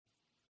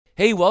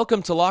Hey,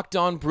 welcome to Locked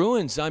On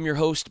Bruins. I'm your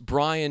host,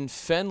 Brian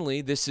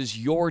Fenley. This is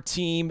your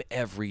team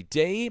every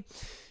day.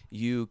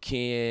 You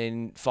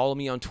can follow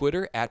me on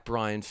Twitter at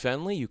Brian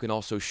Fenley. You can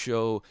also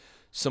show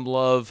some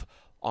love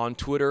on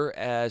Twitter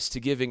as to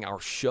giving our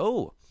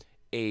show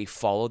a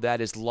follow. That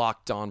is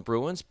Locked On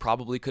Bruins.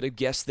 Probably could have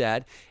guessed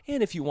that.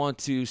 And if you want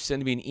to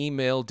send me an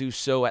email, do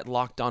so at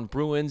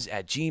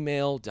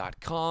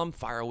lockedonbruins@gmail.com.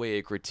 Fire away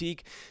a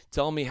critique.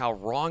 Tell me how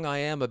wrong I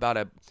am about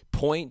a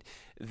point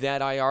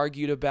that I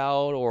argued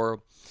about,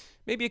 or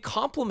maybe a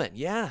compliment.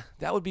 Yeah,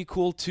 that would be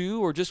cool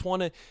too. Or just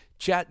want to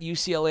chat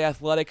UCLA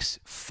athletics.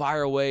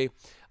 Fire away.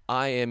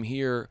 I am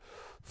here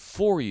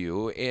for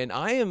you. And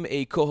I am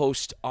a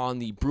co-host on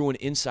the Bruin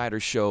Insider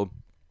Show,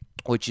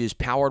 which is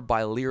powered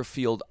by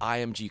Learfield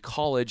IMG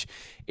College.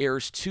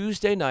 Airs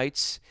Tuesday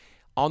nights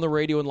on the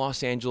radio in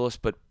Los Angeles,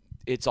 but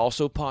it's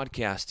also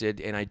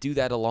podcasted, and I do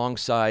that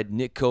alongside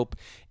Nick Cope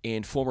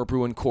and former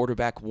Bruin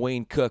quarterback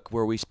Wayne Cook,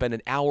 where we spend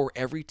an hour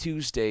every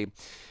Tuesday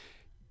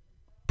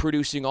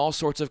producing all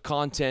sorts of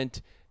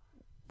content.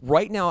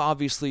 Right now,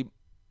 obviously,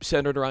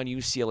 centered around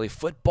UCLA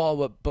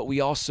football, but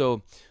we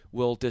also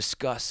will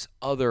discuss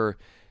other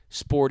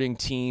sporting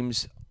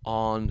teams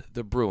on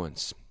the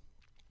Bruins.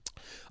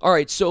 All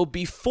right, so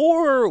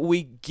before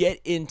we get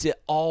into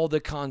all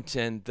the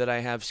content that I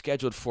have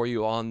scheduled for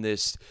you on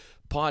this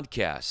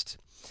podcast,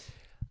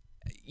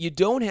 you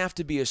don't have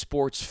to be a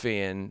sports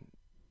fan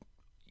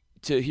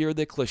to hear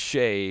the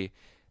cliche,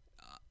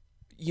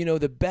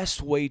 the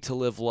best way to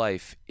live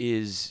life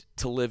is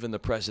to live in the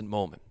present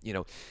moment.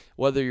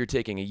 Whether you're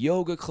taking a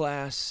yoga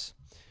class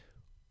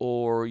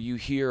or you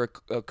hear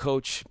a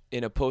coach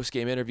in a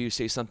post-game interview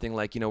say something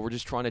like, we're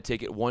just trying to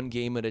take it one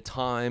game at a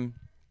time.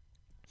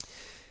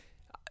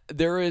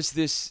 There is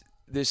this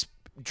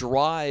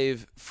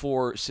drive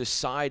for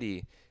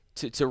society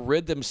to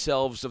rid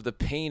themselves of the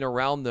pain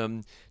around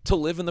them, to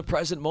live in the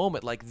present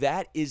moment. Like,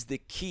 that is the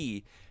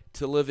key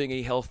to living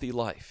a healthy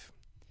life.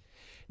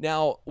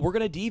 Now, we're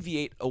going to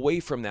deviate away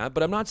from that,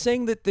 but I'm not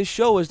saying that this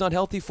show is not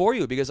healthy for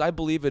you, because I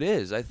believe it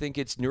is. I think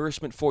it's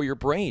nourishment for your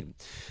brain.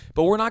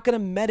 But we're not going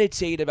to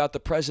meditate about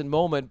the present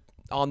moment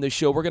on this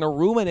show. We're going to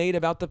ruminate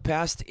about the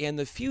past and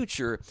the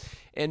future.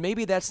 And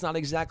maybe that's not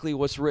exactly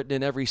what's written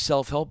in every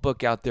self-help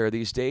book out there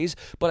these days,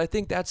 but I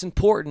think that's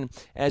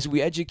important as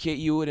we educate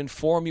you and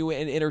inform you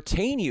and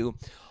entertain you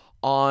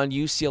on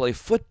UCLA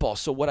football.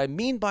 So what I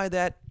mean by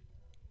that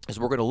is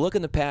we're going to look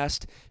in the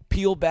past,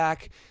 peel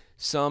back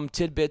some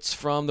tidbits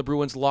from the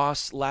Bruins'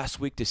 loss last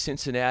week to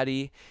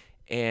Cincinnati,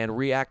 and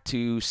react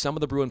to some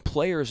of the Bruin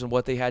players and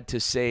what they had to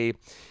say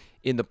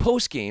in the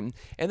postgame.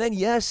 And then,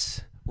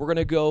 yes, we're going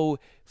to go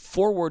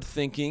forward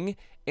thinking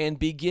and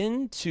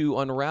begin to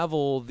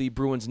unravel the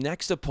Bruins'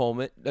 next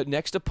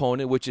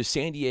opponent, which is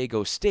San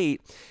Diego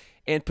State.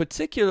 And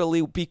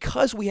particularly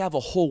because we have a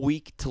whole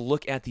week to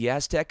look at the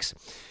Aztecs,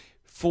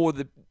 for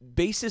the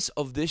basis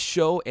of this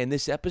show and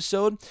this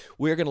episode,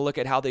 we're going to look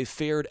at how they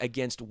fared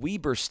against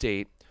Weber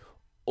State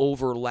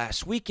over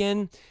last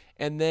weekend.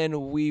 And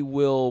then we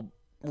will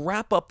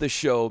wrap up the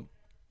show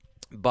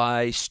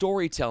by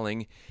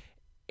storytelling.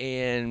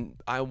 And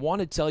I want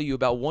to tell you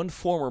about one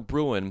former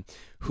Bruin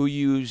who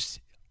used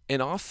an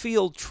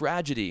off-field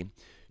tragedy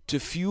to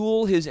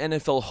fuel his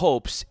NFL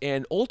hopes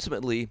and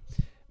ultimately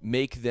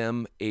make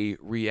them a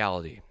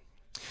reality.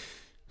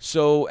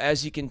 So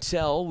as you can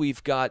tell,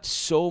 we've got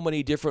so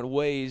many different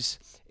ways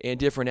and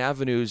different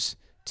avenues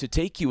to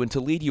take you and to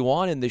lead you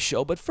on in this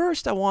show. But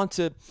first, I want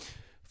to,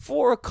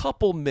 for a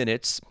couple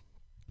minutes,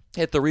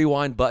 hit the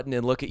rewind button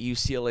and look at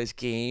UCLA's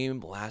game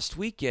last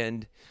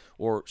weekend,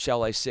 or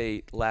shall I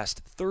say last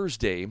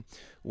Thursday,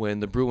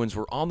 when the Bruins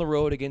were on the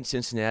road against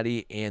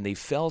Cincinnati and they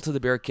fell to the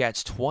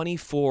Bearcats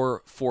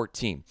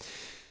 24-14.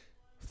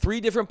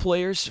 Three different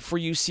players for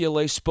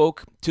UCLA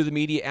spoke to the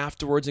media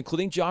afterwards,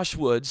 including Josh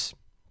Woods.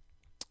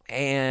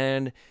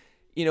 And,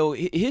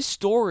 his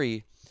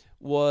story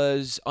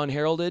was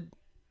unheralded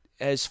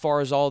as far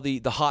as all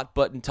the hot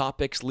button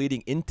topics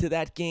leading into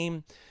that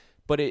game.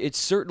 But it's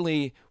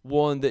certainly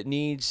one that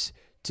needs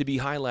to be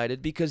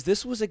highlighted, because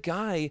this was a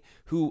guy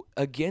who,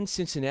 against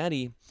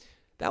Cincinnati,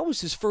 that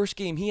was his first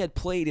game he had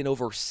played in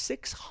over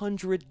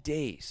 600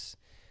 days.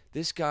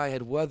 This guy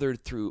had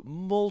weathered through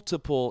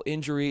multiple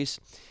injuries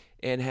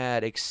and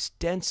had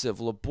extensive,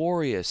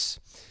 laborious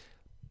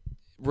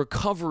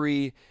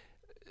recovery,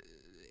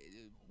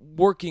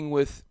 working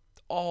with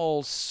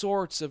all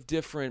sorts of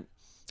different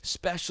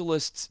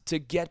specialists to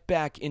get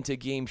back into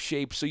game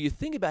shape. So you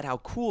think about how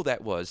cool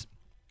that was.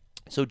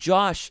 So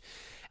Josh,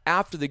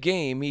 after the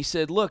game, he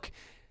said, look,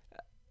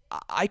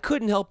 I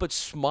couldn't help but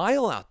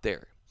smile out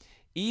there,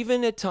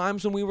 even at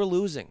times when we were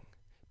losing,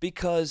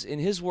 because in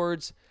his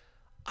words,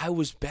 I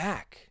was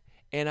back,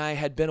 and I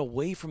had been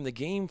away from the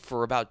game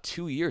for about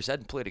 2 years. I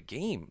hadn't played a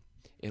game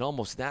in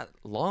almost that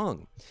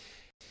long.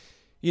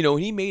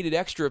 He made it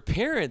extra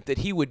apparent that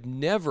he would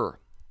never,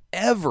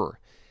 ever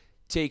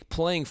take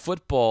playing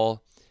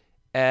football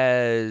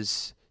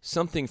as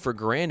something for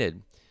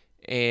granted.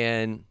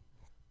 And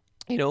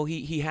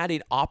he had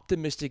an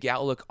optimistic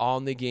outlook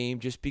on the game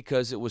just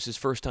because it was his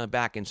first time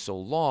back in so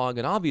long.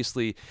 And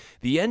obviously,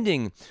 the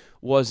ending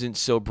wasn't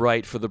so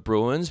bright for the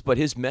Bruins, but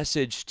his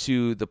message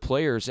to the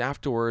players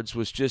afterwards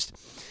was just,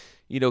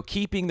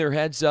 keeping their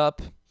heads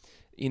up.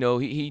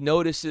 He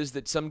notices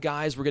that some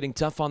guys were getting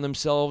tough on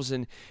themselves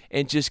and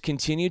just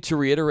continued to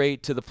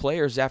reiterate to the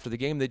players after the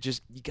game that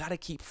just, you got to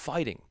keep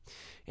fighting.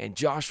 And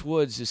Josh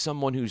Woods is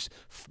someone who's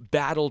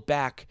battled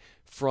back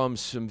from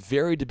some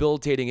very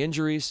debilitating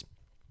injuries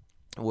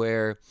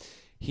where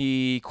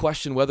he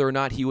questioned whether or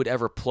not he would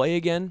ever play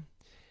again.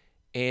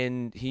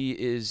 And he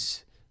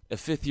is a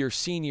fifth-year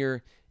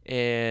senior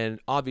and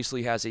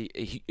obviously has a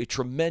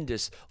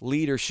tremendous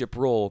leadership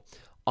role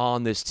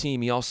on this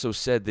team. He also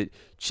said that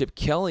Chip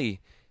Kelly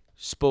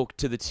spoke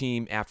to the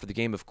team after the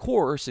game, of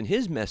course, and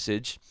his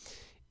message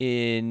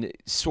in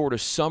sort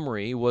of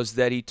summary was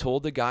that he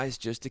told the guys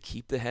just to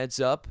keep the heads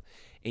up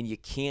and you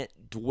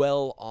can't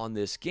dwell on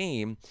this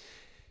game,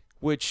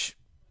 which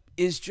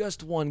is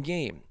just one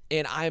game.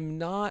 And I'm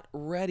not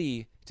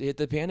ready to hit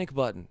the panic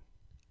button.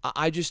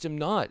 I just am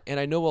not. And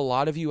I know a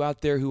lot of you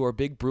out there who are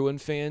big Bruin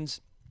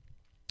fans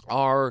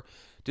are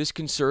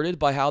disconcerted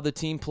by how the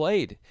team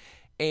played.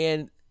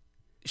 And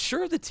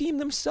sure, the team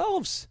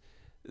themselves,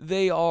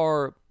 they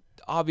are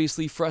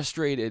obviously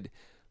frustrated,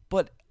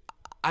 but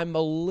I'm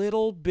a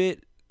little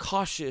bit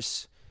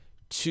cautious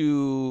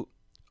to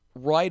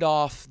write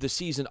off the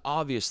season,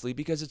 obviously,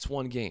 because it's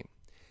one game.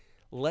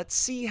 Let's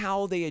see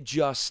how they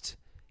adjust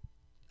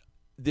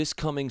this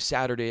coming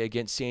Saturday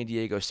against San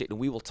Diego State, and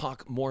we will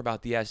talk more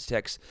about the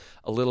Aztecs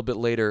a little bit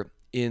later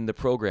in the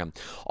program.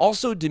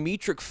 Also,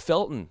 Demetric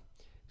Felton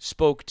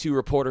spoke to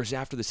reporters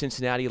after the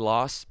Cincinnati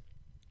loss,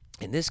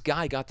 and this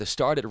guy got the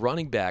start at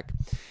running back.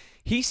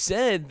 He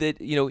said that,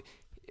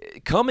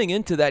 coming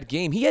into that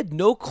game, he had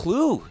no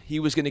clue he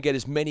was going to get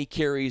as many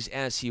carries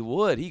as he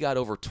would. He got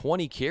over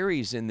 20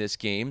 carries in this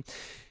game,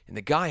 and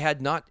the guy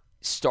had not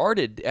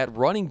started at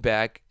running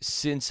back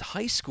since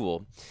high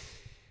school.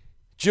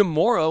 Jim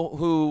Morrow,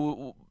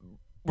 who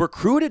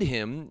recruited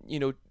him,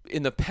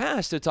 in the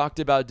past, had talked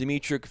about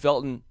Demetric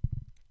Felton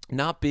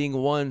not being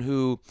one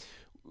who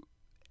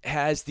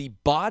has the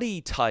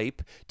body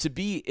type to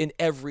be an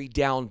every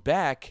down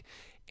back.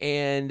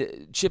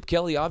 And Chip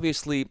Kelly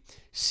obviously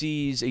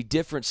sees a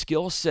different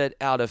skill set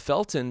out of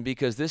Felton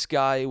because this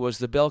guy was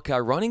the bell cow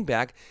running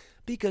back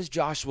because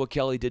Joshua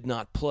Kelly did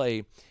not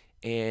play,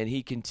 and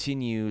he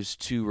continues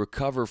to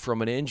recover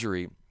from an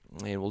injury.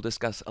 And we'll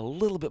discuss a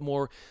little bit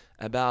more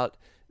about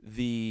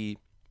the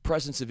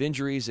presence of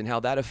injuries and how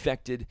that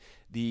affected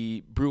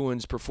the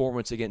Bruins'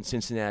 performance against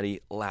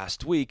Cincinnati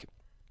last week.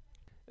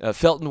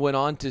 Felton went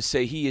on to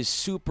say he is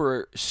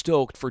super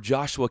stoked for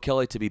Joshua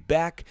Kelly to be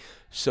back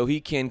so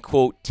he can,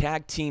 quote,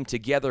 tag team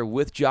together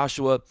with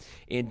Joshua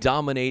and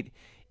dominate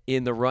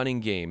in the running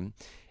game.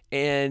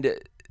 And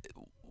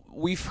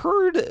we've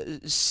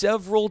heard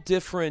several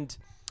different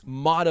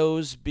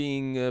mottos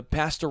being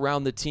passed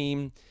around the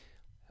team,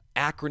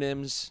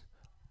 acronyms,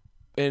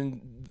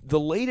 and the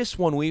latest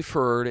one we've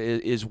heard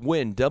is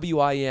WIN,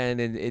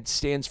 W-I-N, and it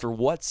stands for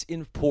What's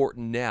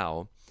Important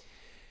Now.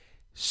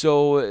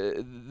 So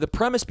the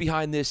premise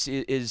behind this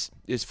is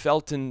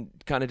Felton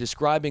kind of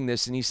describing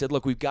this, and he said,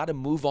 look, we've got to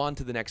move on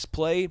to the next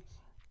play.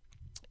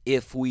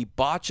 If we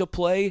botch a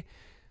play,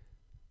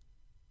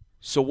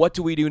 so what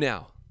do we do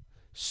now?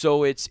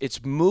 So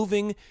it's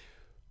moving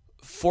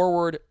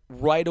forward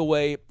right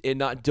away and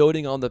not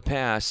doting on the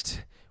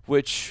past,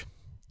 which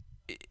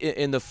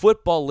in the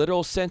football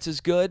literal sense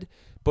is good,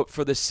 but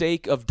for the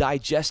sake of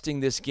digesting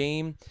this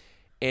game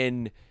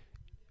and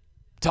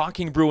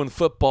talking Bruin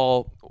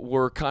football,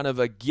 we're kind of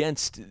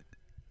against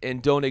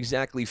and don't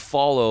exactly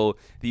follow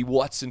the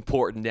what's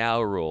important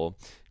now rule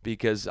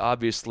because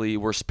obviously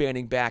we're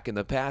spanning back in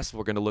the past,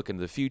 we're going to look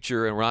into the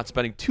future, and we're not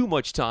spending too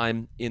much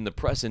time in the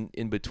present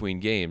in between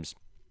games.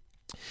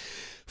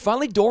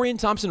 Finally, Dorian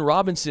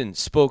Thompson-Robinson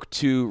spoke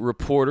to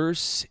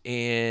reporters,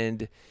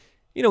 and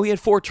he had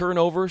 4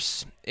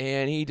 turnovers,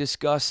 and he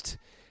discussed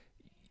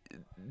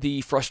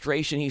the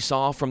frustration he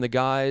saw from the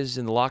guys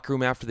in the locker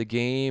room after the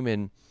game,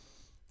 and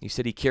he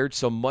said he cared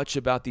so much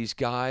about these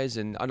guys,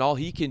 and all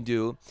he can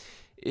do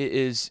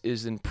is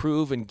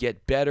improve and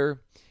get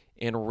better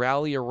and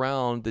rally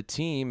around the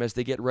team as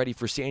they get ready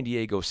for San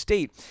Diego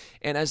State.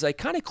 And as I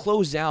kind of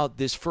close out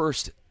this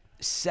first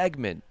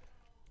segment,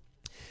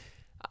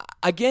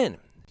 again,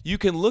 you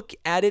can look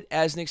at it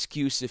as an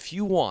excuse if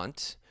you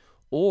want,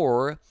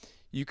 or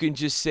you can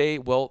just say,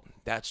 well,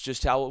 that's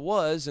just how it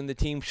was, and the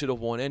team should have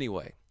won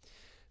anyway.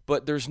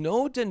 But there's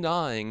no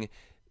denying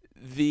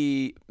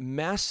the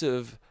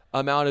massive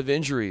amount of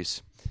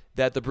injuries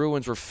that the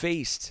Bruins were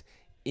faced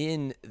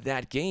in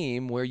that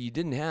game where you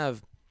didn't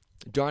have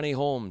Darnay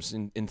Holmes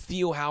and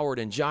Theo Howard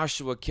and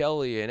Joshua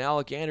Kelly and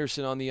Alec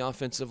Anderson on the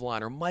offensive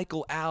line, or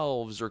Michael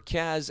Alves or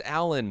Kaz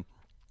Allen.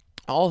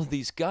 All of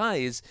these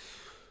guys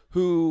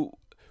who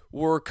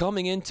were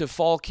coming into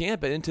fall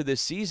camp and into this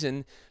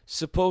season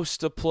supposed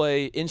to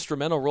play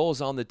instrumental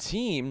roles on the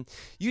team.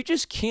 You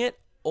just can't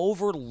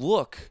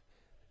overlook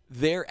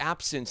their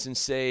absence and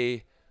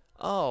say,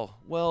 oh,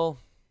 well,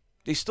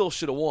 they still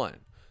should have won.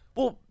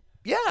 Well,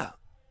 yeah,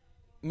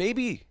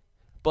 maybe,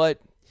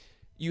 but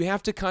you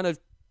have to kind of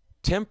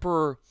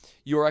temper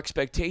your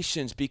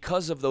expectations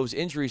because of those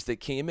injuries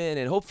that came in,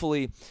 and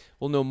hopefully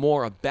we'll know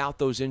more about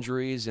those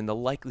injuries and the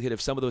likelihood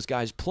of some of those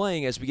guys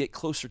playing as we get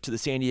closer to the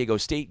San Diego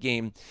State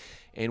game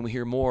and we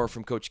hear more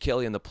from Coach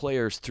Kelly and the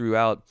players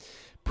throughout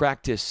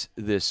practice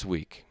this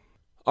week.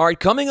 All right,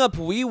 coming up,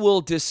 we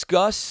will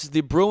discuss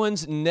the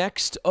Bruins'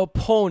 next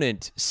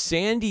opponent,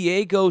 San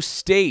Diego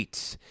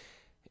State,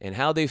 and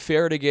how they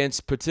fared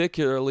against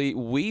particularly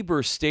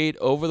Weber State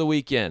over the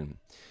weekend.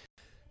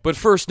 But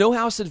first, No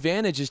House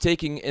Advantage is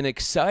taking an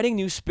exciting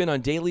new spin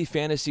on daily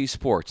fantasy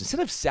sports.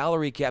 Instead of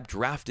salary cap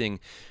drafting,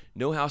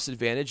 No House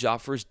Advantage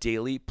offers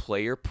daily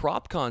player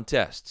prop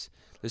contests.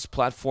 This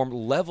platform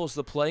levels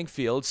the playing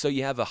field so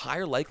you have a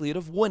higher likelihood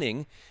of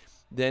winning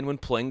than when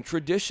playing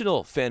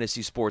traditional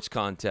fantasy sports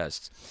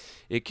contests.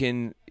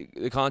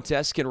 The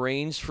contests can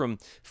range from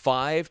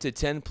 5 to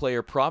 10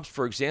 player props.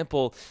 For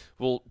example,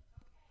 will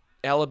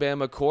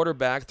Alabama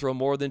quarterback throw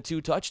more than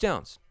 2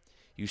 touchdowns?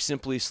 You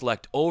simply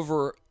select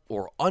over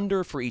or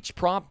under for each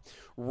prop,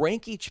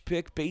 rank each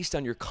pick based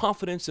on your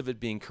confidence of it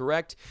being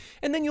correct,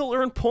 and then you'll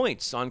earn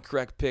points on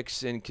correct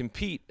picks and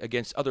compete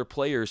against other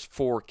players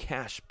for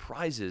cash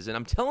prizes. And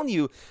I'm telling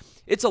you,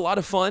 it's a lot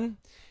of fun,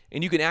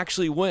 and you can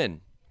actually win.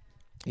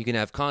 You can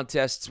have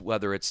contests,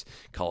 whether it's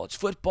college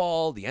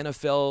football, the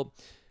NFL,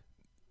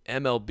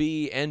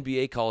 MLB,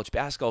 NBA, college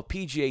basketball,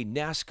 PGA,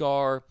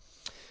 NASCAR.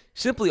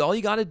 Simply, all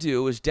you got to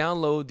do is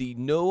download the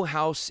No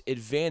House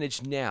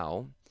Advantage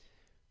now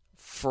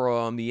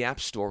from the App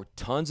Store.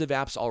 Tons of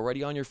apps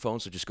already on your phone,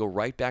 so just go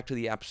right back to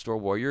the App Store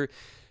where you're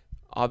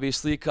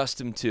obviously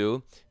accustomed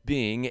to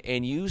being,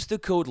 and use the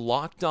code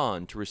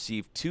LOCKEDON to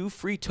receive 2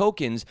 free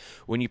tokens.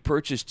 When you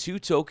purchase 2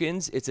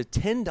 tokens, it's a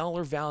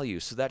 $10 value.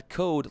 So that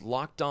code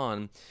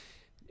LOCKEDON,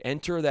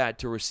 enter that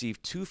to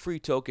receive 2 free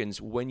tokens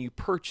when you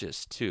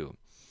purchase 2.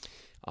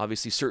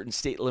 Obviously, certain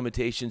state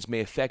limitations may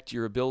affect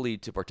your ability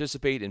to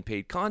participate in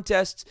paid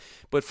contests,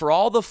 but for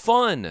all the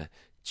fun,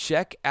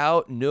 check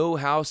out No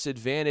House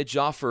Advantage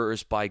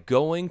offers by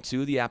going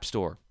to the App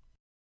Store.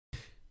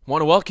 I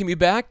want to welcome you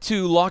back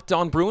to Locked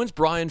On Bruins.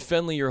 Brian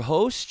Fenley, your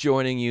host,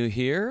 joining you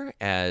here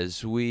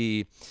as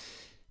we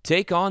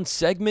take on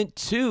segment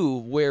 2,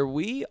 where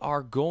we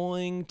are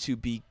going to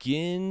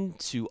begin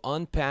to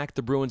unpack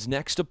the Bruins'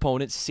 next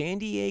opponent, San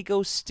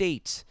Diego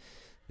State.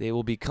 They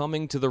will be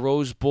coming to the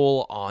Rose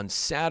Bowl on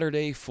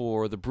Saturday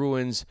for the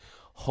Bruins'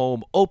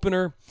 home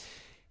opener.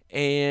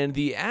 And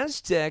the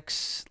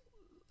Aztecs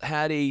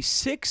had a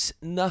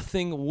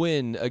 6-0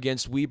 win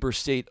against Weber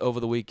State over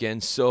the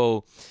weekend.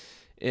 So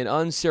an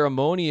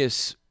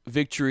unceremonious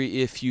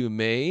victory, if you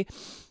may.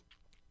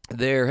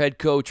 Their head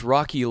coach,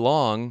 Rocky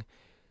Long,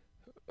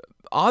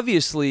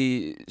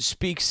 obviously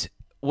speaks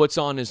what's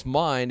on his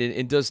mind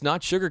and does not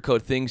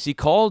sugarcoat things. He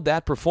called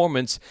that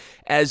performance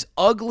as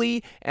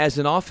ugly as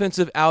an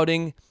offensive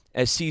outing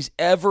as he's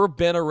ever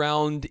been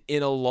around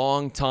in a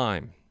long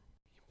time.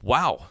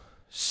 Wow.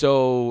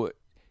 So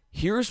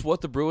here's what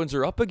the Bruins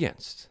are up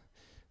against.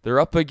 They're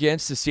up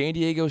against the San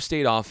Diego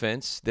State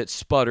offense that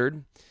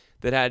sputtered,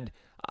 that had,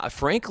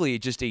 frankly,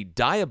 just a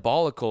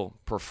diabolical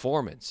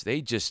performance.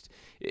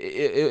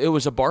 It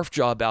was a barf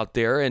job out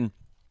there, and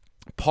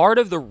part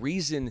of the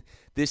reason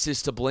this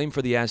is to blame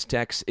for the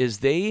Aztecs is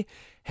they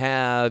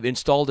have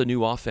installed a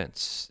new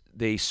offense.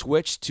 They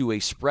switched to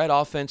a spread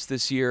offense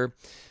this year.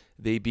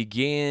 They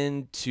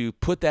began to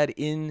put that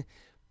in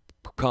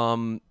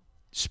come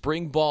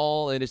spring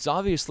ball, and it's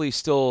obviously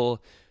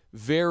still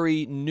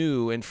very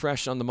new and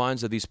fresh on the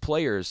minds of these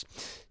players.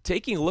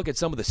 Taking a look at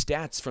some of the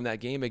stats from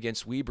that game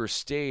against Weber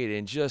State,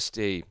 and just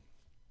a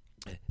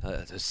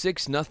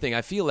 6-0.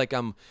 I feel like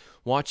I'm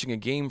watching a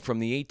game from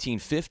the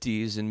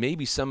 1850s, and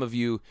maybe some of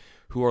you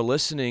who are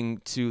listening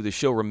to the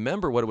show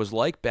remember what it was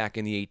like back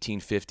in the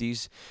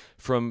 1850s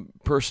from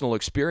personal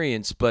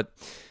experience. But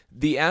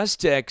the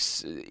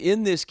Aztecs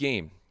in this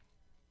game,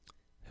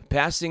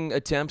 passing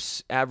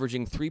attempts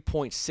averaging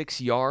 3.6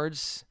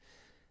 yards.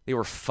 They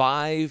were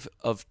 5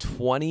 of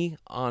 20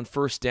 on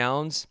first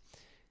downs.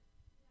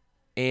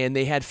 And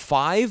they had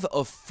 5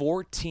 of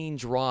 14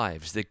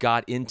 drives that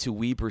got into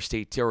Weber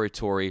State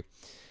territory.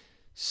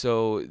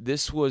 So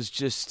this was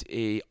just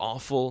a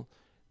awful,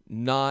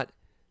 not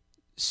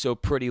so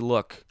pretty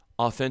look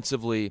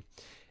offensively.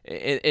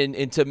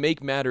 And to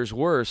make matters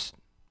worse,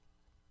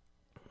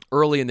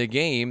 early in the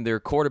game, their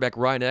quarterback,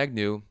 Ryan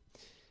Agnew,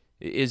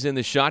 is in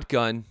the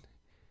shotgun,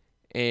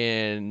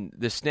 and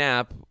the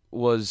snap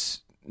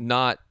was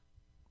not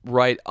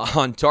right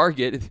on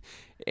target,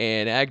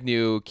 and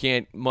Agnew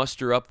can't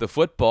muster up the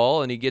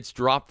football, and he gets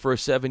dropped for a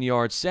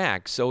 7-yard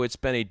sack. So it's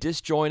been a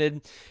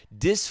disjointed,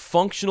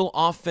 dysfunctional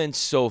offense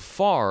so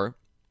far.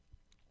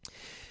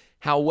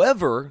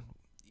 However,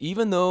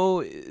 even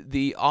though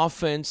the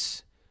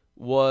offense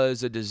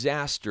was a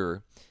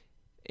disaster,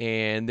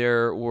 and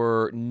there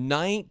were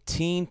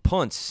 19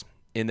 punts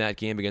in that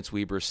game against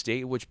Weber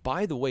State, which,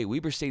 by the way,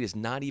 Weber State is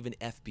not even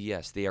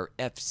FBS. They are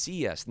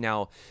FCS.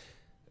 Now,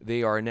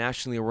 they are a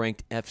nationally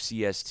ranked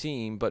FCS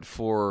team. But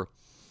for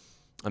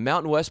a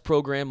Mountain West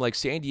program like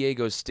San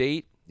Diego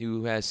State,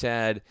 who has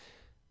had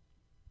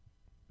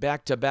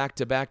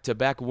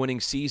back-to-back winning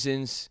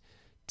seasons,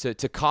 to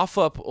cough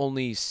up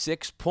only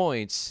 6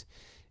 points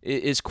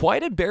is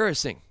quite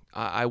embarrassing.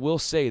 I will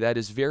say that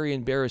is very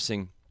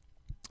embarrassing.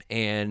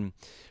 And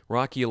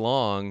Rocky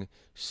Long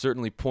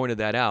certainly pointed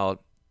that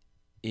out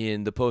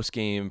in the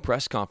post-game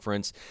press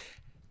conference.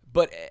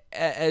 But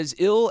as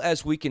ill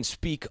as we can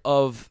speak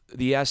of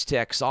the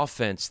Aztecs'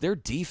 offense, their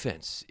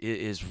defense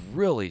is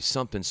really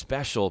something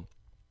special,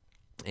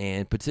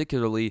 and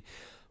particularly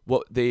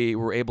what they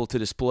were able to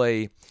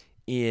display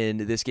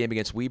in this game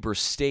against Weber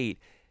State.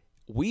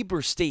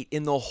 Weber State,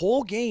 in the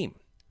whole game,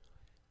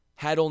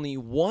 had only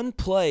one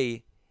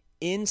play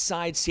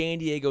inside San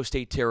Diego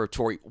State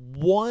territory.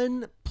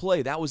 One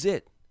play. That was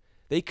it.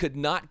 They could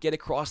not get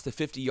across the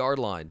 50-yard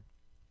line.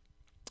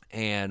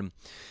 And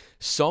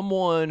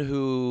someone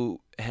who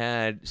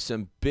had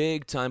some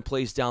big-time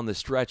plays down the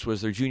stretch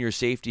was their junior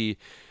safety,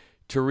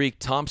 Tariq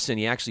Thompson.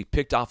 He actually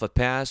picked off a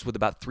pass with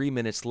about 3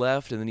 minutes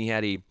left, and then he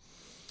had a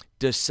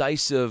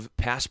decisive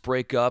pass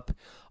breakup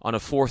on a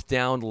 4th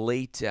down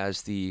late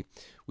as the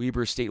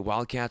Weber State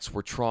Wildcats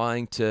were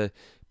trying to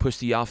push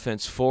the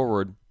offense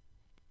forward.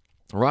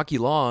 Rocky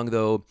Long,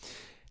 though,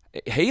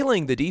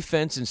 hailing the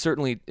defense and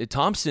certainly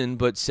Thompson,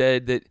 but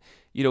said that,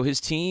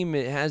 his team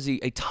has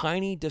a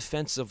tiny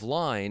defensive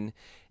line,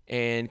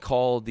 and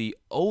called the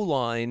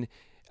O-line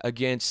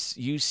against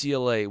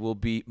UCLA will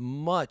be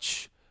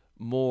much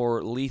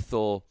more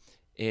lethal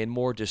and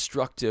more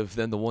destructive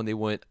than the one they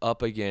went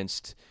up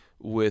against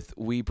with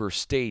Weber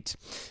State.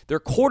 Their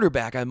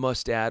quarterback, I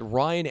must add,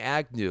 Ryan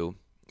Agnew,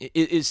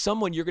 is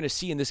someone you're going to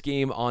see in this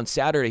game on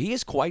Saturday. He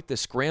is quite the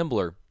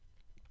scrambler.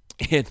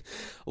 And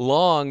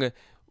Long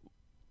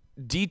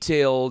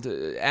detailed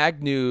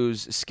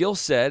Agnew's skill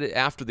set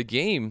after the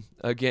game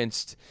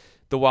against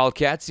the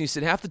Wildcats. And he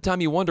said half the time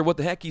you wonder what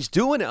the heck he's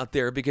doing out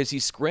there because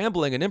he's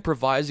scrambling and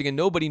improvising and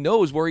nobody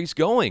knows where he's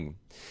going.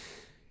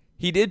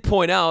 He did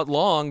point out,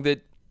 Long,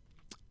 that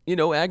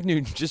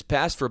Agnew just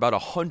passed for about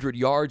 100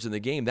 yards in the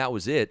game. That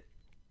was it.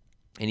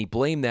 And he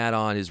blamed that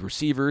on his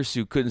receivers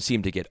who couldn't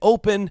seem to get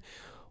open,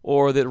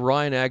 or that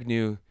Ryan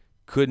Agnew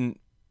couldn't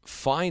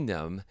find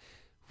them.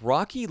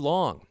 Rocky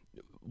Long,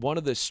 one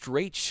of the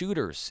straight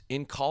shooters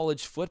in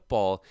college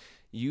football,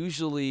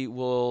 usually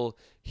will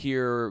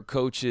hear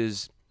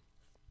coaches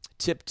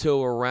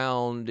tiptoe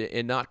around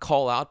and not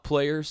call out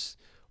players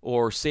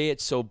or say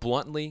it so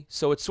bluntly.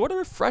 So it's sort of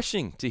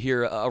refreshing to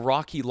hear a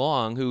Rocky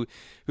Long who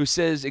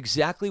says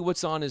exactly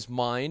what's on his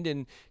mind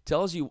and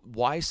tells you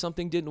why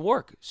something didn't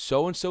work.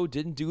 So-and-so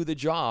didn't do the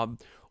job,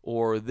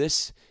 or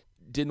this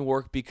didn't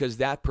work because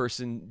that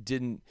person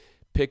didn't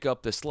pick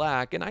up the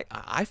slack. And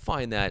I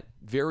find that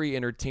very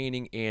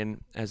entertaining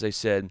and, as I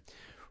said,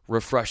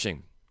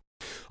 refreshing.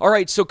 All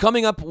right, so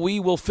coming up, we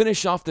will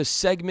finish off the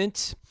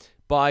segment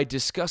by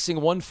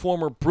discussing one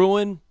former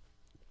Bruin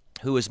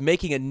who is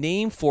making a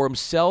name for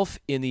himself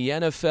in the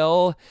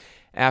NFL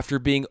after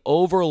being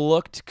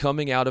overlooked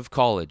coming out of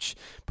college.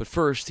 But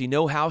first, the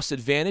No House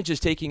Advantage is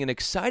taking an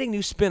exciting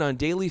new spin on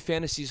daily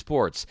fantasy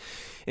sports.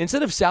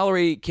 Instead of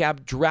salary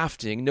cap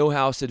drafting, No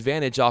House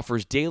Advantage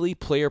offers daily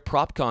player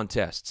prop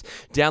contests.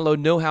 Download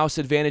No House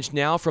Advantage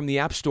now from the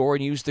App Store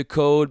and use the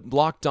code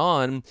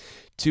LOCKEDON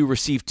to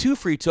receive 2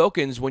 free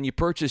tokens when you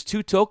purchase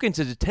 2 tokens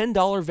at a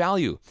 $10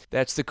 value.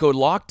 That's the code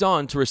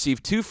LOCKEDON to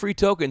receive 2 free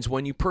tokens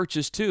when you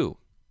purchase 2.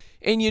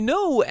 And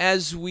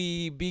as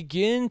we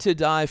begin to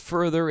dive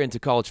further into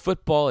college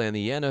football and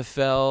the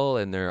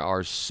NFL, and there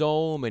are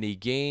so many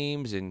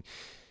games, and,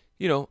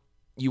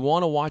 you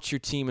want to watch your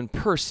team in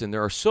person,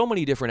 there are so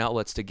many different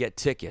outlets to get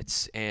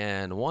tickets.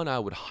 And one I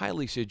would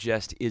highly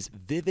suggest is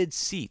Vivid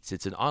Seats.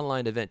 It's an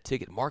online event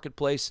ticket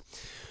marketplace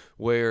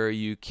where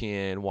you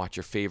can watch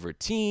your favorite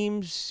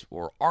teams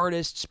or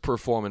artists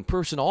perform in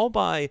person, all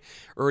by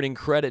earning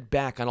credit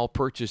back on all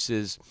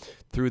purchases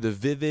through the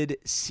Vivid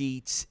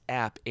Seats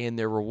app and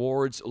their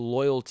rewards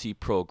loyalty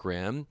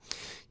program.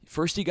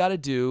 First you got to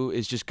do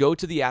is just go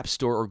to the App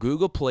Store or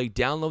Google Play,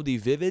 download the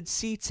Vivid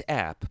Seats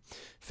app.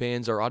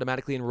 Fans are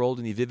automatically enrolled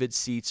in the Vivid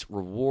Seats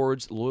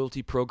rewards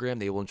loyalty program.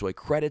 They will enjoy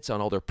credits on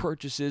all their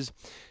purchases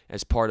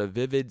as part of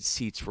Vivid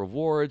Seats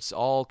rewards.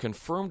 All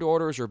confirmed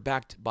orders are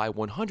backed by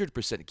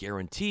 100%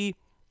 guarantee.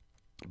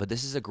 But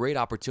this is a great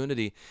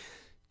opportunity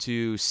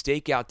to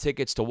stake out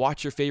tickets to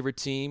watch your favorite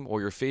team or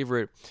your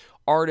favorite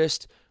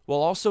artist,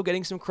 while also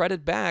getting some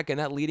credit back, and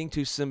that leading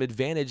to some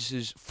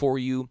advantages for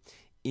you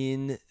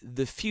in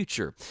the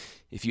future.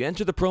 If you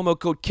enter the promo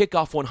code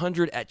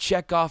KICKOFF100 at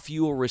checkoff,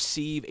 you will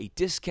receive a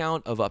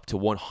discount of up to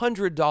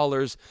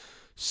 $100.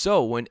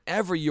 So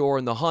whenever you're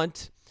in the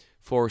hunt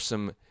for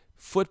some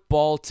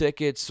football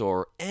tickets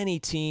or any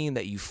team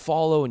that you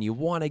follow and you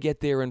want to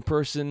get there in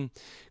person,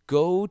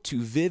 go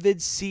to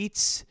Vivid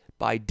Seats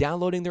by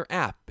downloading their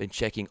app and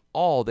checking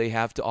all they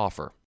have to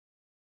offer.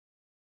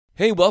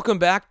 Hey, welcome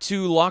back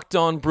to Locked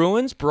On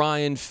Bruins.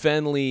 Brian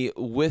Fenley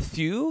with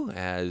you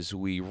as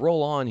we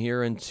roll on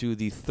here into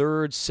the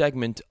third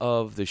segment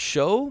of the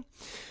show.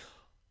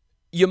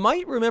 You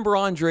might remember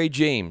Andre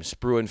James,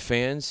 Bruin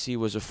fans. He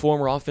was a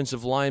former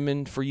offensive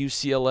lineman for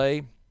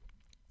UCLA,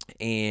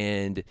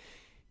 and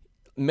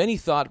many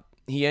thought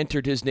he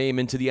entered his name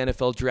into the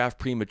NFL draft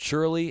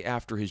prematurely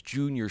after his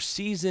junior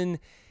season.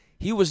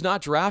 He was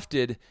not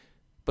drafted,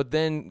 but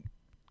then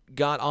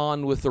got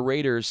on with the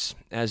Raiders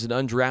as an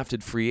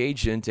undrafted free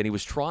agent, and he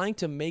was trying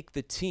to make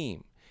the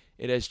team.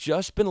 It has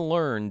just been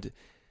learned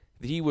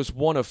that he was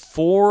one of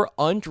 4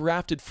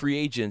 undrafted free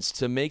agents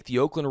to make the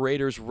Oakland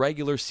Raiders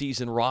regular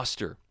season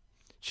roster.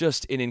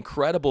 Just an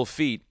incredible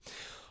feat.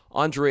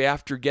 Andre,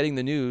 after getting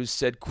the news,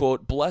 said,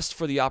 quote, "Blessed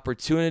for the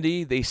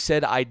opportunity. They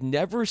said I'd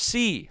never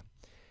see.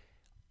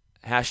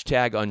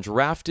 Hashtag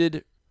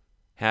undrafted,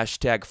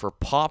 hashtag for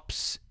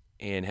Pops,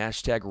 and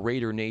hashtag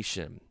Raider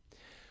Nation."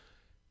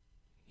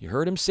 You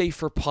heard him say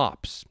for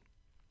Pops.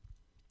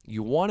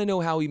 You want to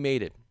know how he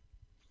made it.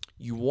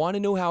 You want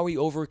to know how he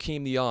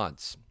overcame the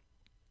odds.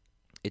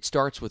 It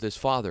starts with his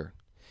father.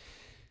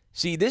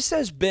 See, this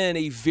has been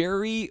a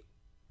very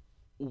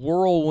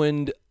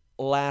whirlwind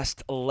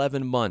last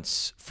 11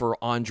 months for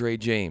Andre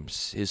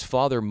James. His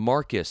father,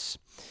 Marcus,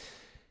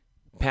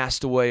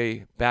 passed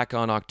away back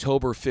on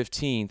October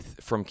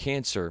 15th from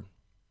cancer.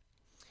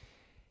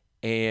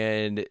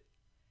 And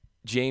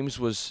James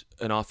was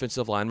an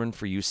offensive lineman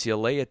for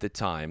UCLA at the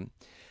time.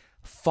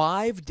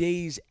 5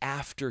 days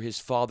after his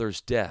father's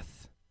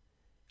death,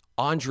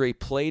 Andre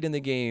played in the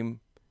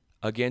game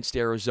against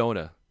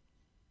Arizona.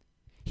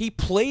 He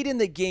played in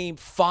the game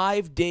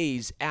 5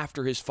 days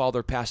after his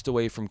father passed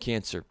away from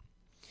cancer.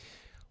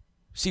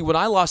 See, when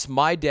I lost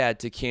my dad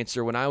to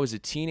cancer when I was a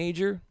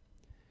teenager,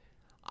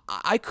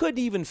 I couldn't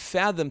even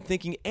fathom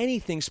thinking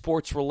anything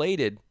sports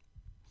related,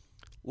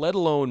 let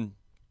alone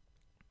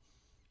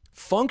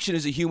function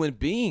as a human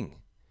being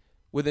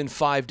within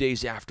 5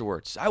 days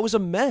afterwards. I was a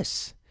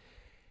mess.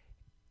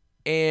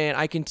 And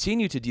I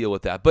continue to deal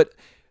with that. But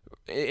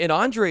in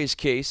Andre's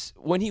case,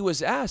 when he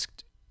was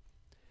asked,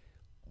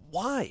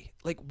 why?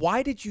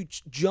 Why did you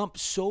jump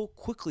so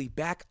quickly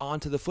back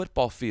onto the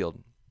football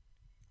field?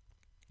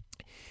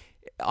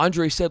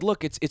 Andre said,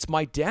 look, it's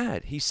my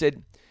dad. He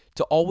said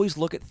to always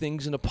look at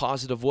things in a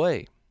positive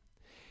way.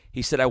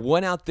 He said, I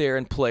went out there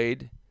and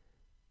played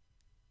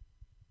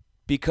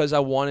because I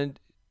wanted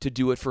to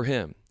do it for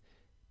him,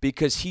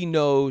 because he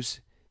knows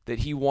that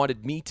he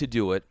wanted me to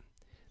do it.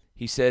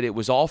 He said it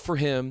was all for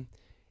him,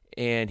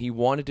 and he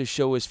wanted to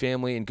show his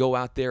family and go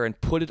out there and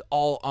put it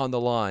all on the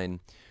line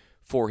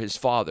for his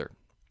father.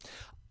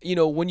 You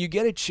know, when you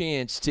get a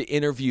chance to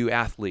interview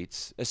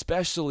athletes,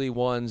 especially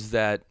ones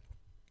that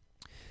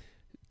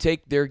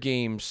take their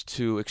games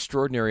to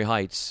extraordinary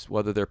heights,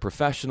 whether they're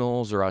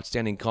professionals or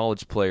outstanding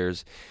college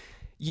players,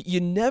 you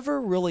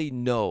never really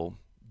know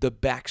the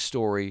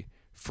backstory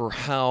for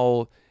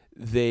how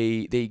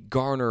they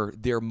garner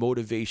their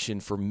motivation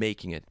for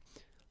making it.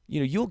 You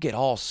know, you'll get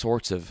all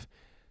sorts of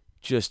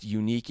just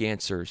unique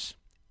answers,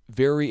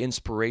 very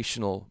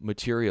inspirational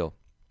material.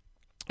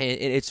 And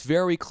it's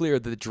very clear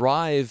that the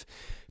drive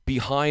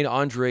behind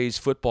Andre's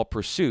football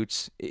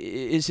pursuits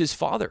is his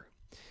father.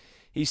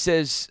 He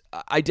says,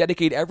 I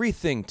dedicate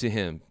everything to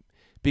him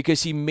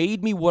because he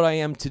made me what I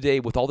am today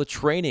with all the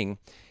training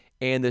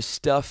and the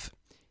stuff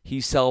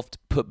he's helped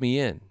put me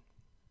in.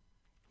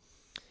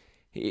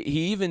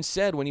 He even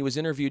said when he was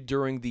interviewed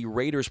during the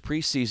Raiders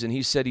preseason,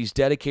 he said he's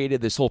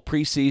dedicated this whole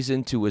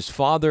preseason to his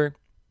father.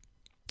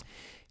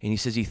 And he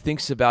says he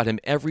thinks about him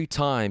every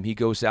time he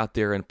goes out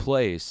there and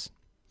plays.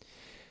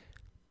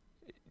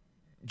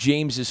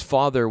 James's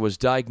father was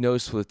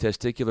diagnosed with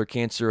testicular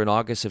cancer in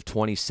August of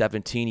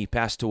 2017. He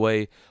passed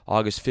away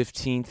August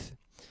 15th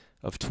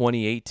of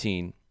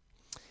 2018.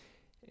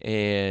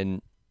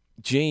 And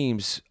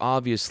James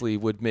obviously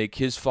would make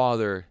his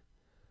father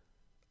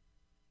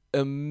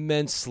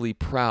immensely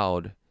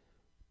proud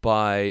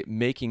by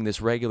making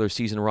this regular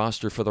season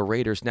roster for the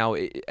Raiders. Now,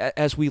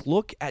 as we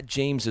look at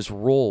James's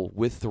role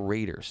with the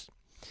Raiders,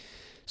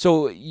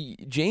 so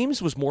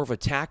James was more of a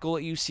tackle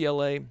at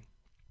UCLA.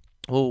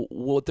 Well,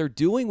 what they're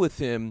doing with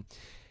him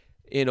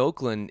in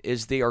Oakland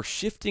is they are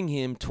shifting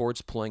him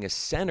towards playing a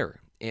center.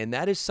 And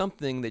that is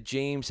something that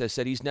James has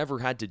said he's never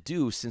had to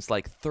do since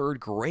like third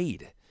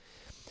grade.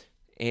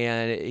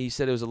 And he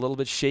said it was a little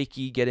bit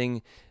shaky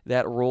getting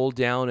that role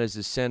down as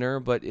a center,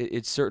 but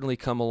it's certainly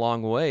come a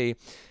long way.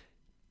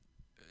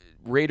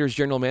 Raiders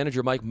general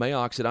manager Mike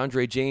Mayock said,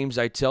 Andre James,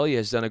 I tell you,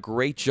 has done a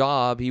great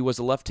job. He was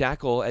a left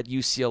tackle at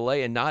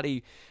UCLA and not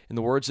in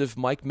the words of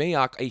Mike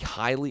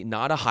Mayock,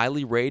 not a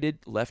highly rated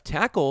left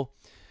tackle,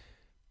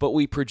 but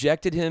we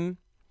projected him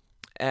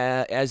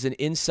as an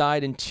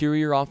inside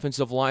interior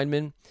offensive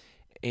lineman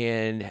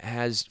and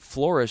has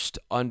flourished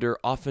under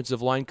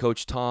offensive line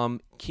coach Tom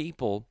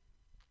Capel.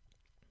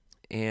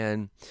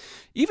 And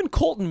even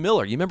Colton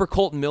Miller. You remember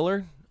Colton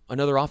Miller,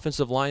 another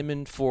offensive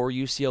lineman for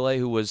UCLA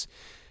who was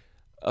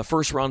a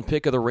first-round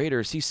pick of the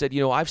Raiders? He said,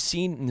 I've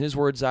seen, in his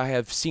words, I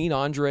have seen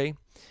Andre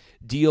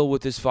deal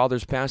with his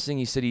father's passing.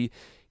 He said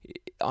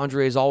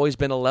Andre has always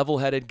been a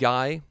level-headed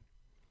guy.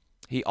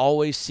 He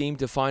always seemed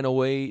to find a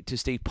way to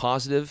stay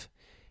positive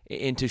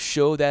and to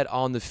show that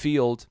on the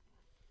field.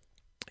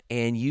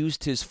 and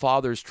used his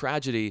father's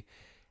tragedy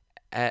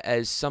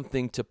as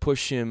something to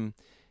push him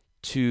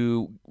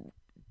to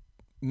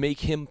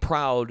make him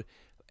proud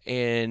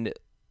and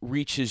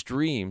reach his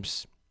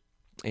dreams.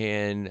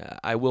 And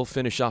I will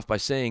finish off by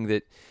saying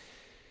that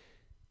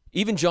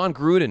even John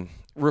Gruden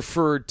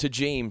referred to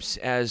James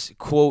as,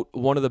 quote,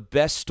 one of the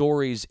best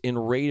stories in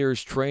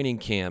Raiders training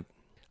camp.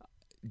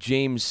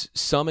 James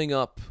summing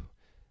up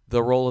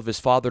the role of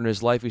his father in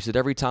his life, he said,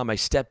 every time I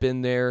step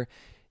in there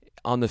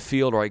on the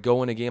field or I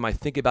go in a game, I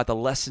think about the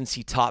lessons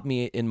he taught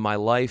me in my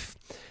life.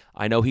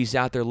 I know he's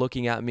out there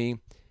looking at me,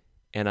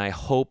 and I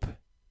hope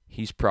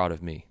he's proud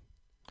of me.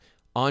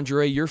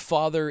 Andre, your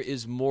father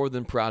is more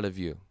than proud of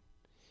you.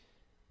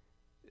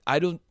 I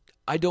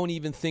don't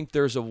even think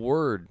there's a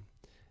word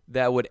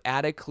that would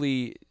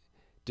adequately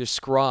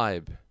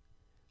describe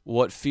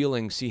what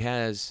feelings he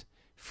has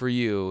for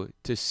you,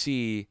 to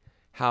see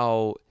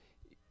how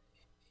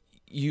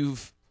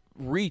you've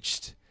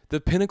reached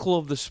the pinnacle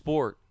of the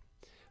sport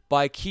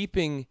by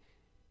keeping,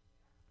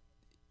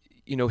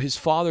 his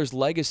father's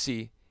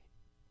legacy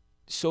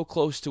so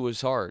close to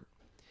his heart.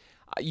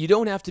 You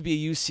don't have to be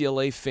a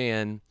UCLA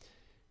fan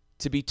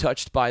to be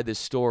touched by this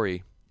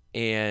story,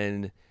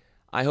 and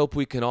I hope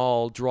we can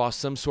all draw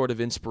some sort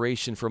of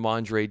inspiration from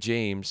Andre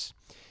James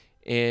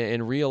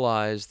and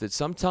realize that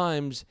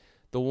sometimes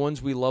the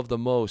ones we love the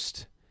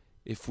most,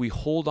 if we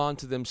hold on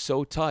to them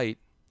so tight,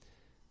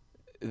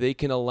 they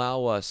can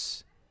allow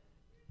us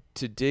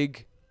to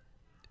dig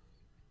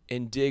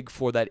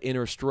for that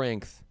inner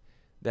strength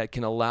that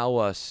can allow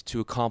us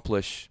to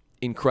accomplish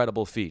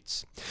incredible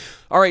feats.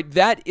 All right,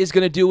 that is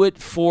going to do it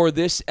for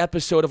this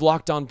episode of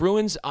Locked On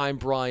Bruins. I'm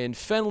Brian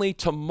Fenley.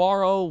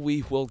 Tomorrow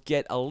we will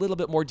get a little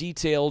bit more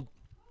detailed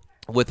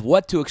with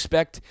what to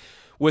expect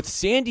with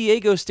San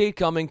Diego State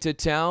coming to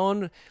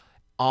town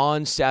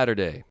on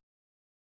Saturday.